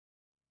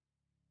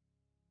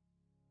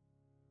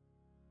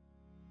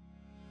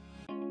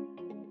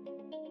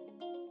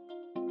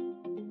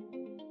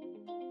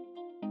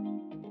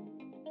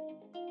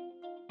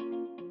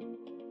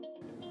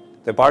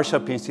The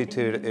Barshop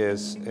Institute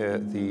is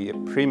the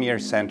premier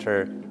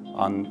center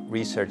on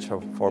research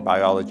for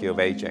biology of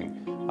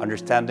aging.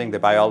 Understanding the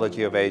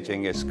biology of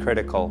aging is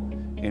critical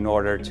in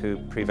order to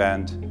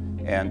prevent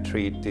and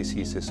treat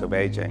diseases of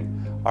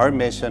aging. Our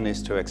mission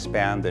is to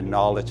expand the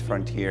knowledge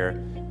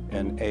frontier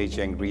in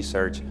aging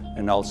research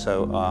and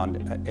also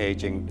on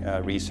aging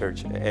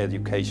research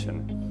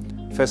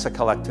education.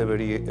 Physical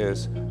activity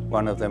is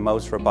one of the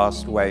most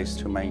robust ways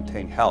to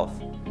maintain health.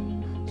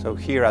 So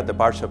here at the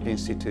Barshop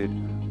Institute,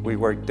 we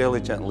work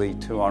diligently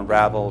to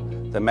unravel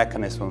the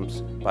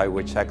mechanisms by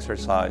which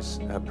exercise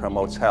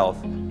promotes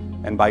health.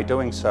 And by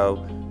doing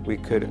so, we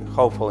could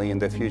hopefully in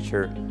the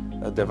future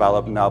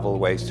develop novel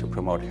ways to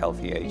promote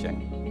healthy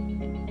aging.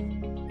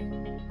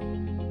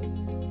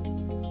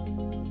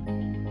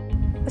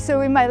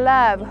 So in my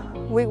lab,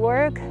 we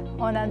work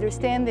on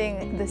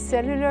understanding the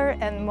cellular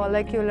and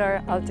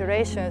molecular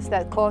alterations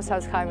that cause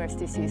Alzheimer's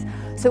disease.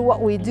 So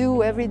what we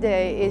do every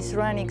day is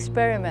run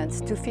experiments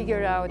to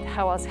figure out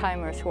how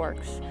Alzheimer's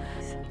works.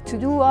 To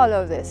do all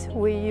of this,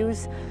 we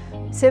use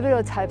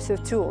several types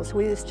of tools.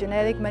 We use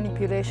genetic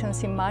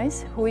manipulations in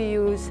mice, we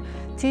use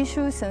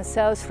tissues and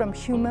cells from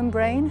human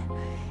brain,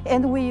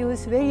 and we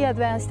use very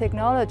advanced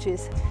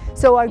technologies.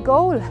 So our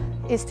goal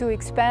is to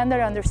expand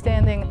our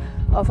understanding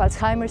of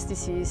Alzheimer's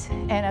disease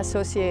and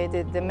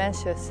associated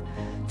dementias,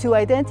 to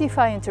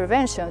identify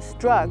interventions,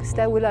 drugs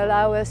that will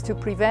allow us to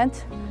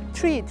prevent,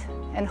 treat,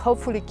 and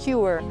hopefully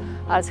cure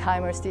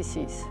Alzheimer's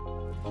disease.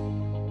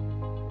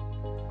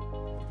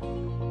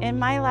 In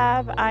my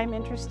lab, I'm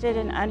interested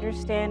in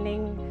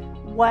understanding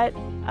what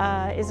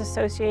is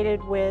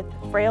associated with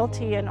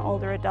frailty in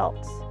older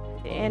adults.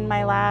 In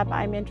my lab,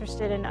 I'm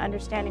interested in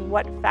understanding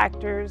what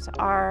factors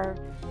are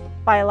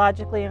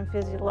biologically and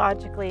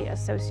physiologically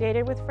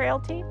associated with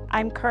frailty.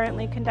 I'm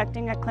currently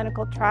conducting a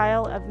clinical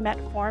trial of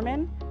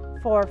metformin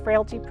for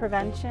frailty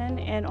prevention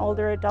in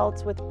older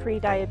adults with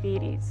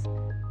pre-diabetes.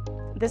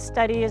 This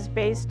study is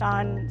based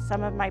on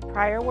some of my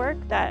prior work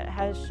that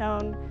has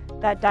shown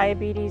that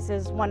diabetes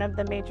is one of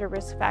the major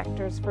risk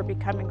factors for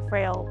becoming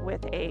frail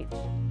with age.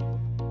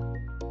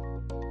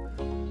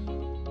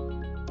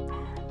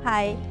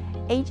 Hi.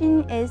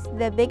 Aging is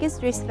the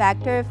biggest risk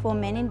factor for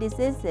many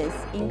diseases,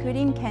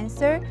 including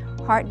cancer,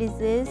 heart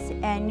disease,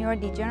 and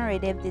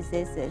neurodegenerative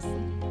diseases.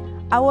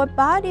 Our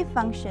body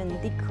function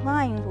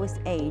declines with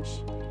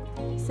age.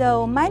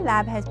 So my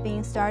lab has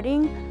been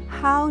studying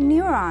how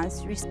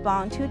neurons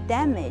respond to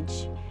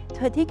damage,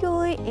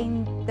 particularly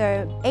in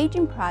the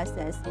aging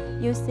process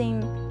using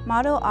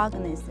model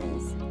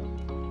organisms.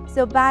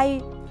 So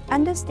by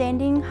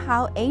understanding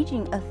how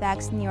aging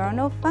affects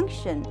neuronal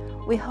function,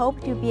 we hope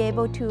to be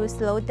able to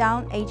slow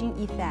down aging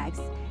effects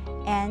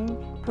and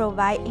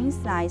provide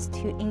insights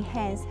to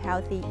enhance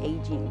healthy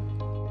aging.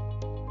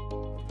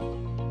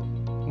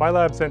 My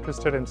lab's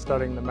interested in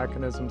studying the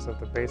mechanisms of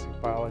the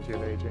basic biology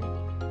of aging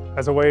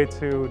as a way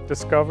to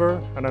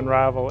discover and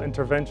unravel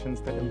interventions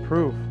that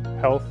improve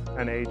health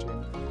and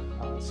aging.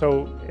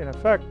 So in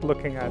effect,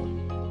 looking at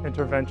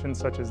interventions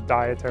such as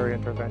dietary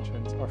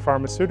interventions or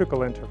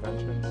pharmaceutical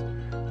interventions,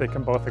 they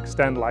can both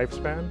extend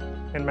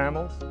lifespan in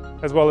mammals,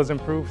 as well as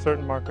improve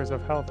certain markers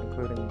of health,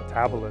 including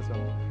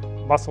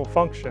metabolism, muscle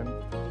function,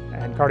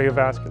 and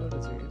cardiovascular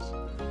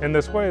disease. In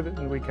this way,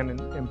 we can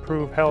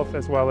improve health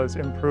as well as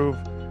improve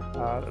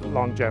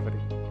longevity.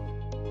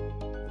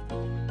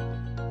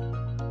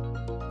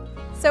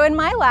 So in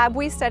my lab,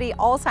 we study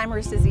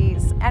Alzheimer's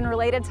disease and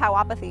related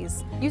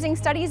tauopathies using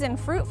studies in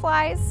fruit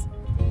flies,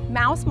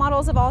 mouse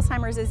models of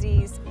Alzheimer's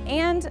disease,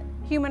 and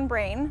human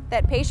brain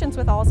that patients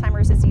with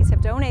Alzheimer's disease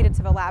have donated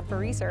to the lab for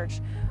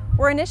research.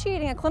 We're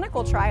initiating a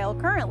clinical trial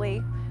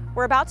currently.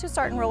 We're about to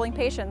start enrolling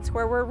patients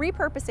where we're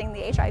repurposing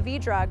the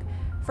HIV drug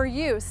for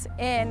use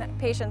in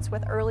patients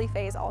with early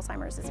phase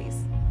Alzheimer's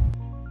disease.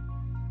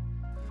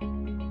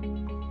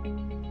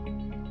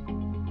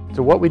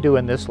 So what we do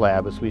in this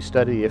lab is we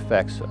study the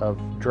effects of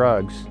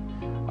drugs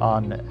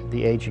on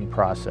the aging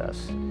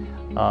process.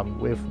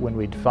 When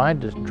we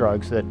find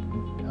drugs that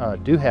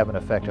do have an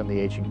effect on the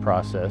aging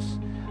process,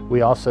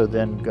 we also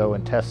then go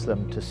and test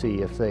them to see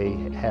if they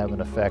have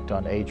an effect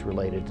on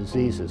age-related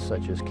diseases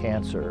such as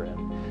cancer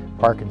and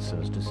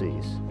Parkinson's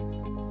disease.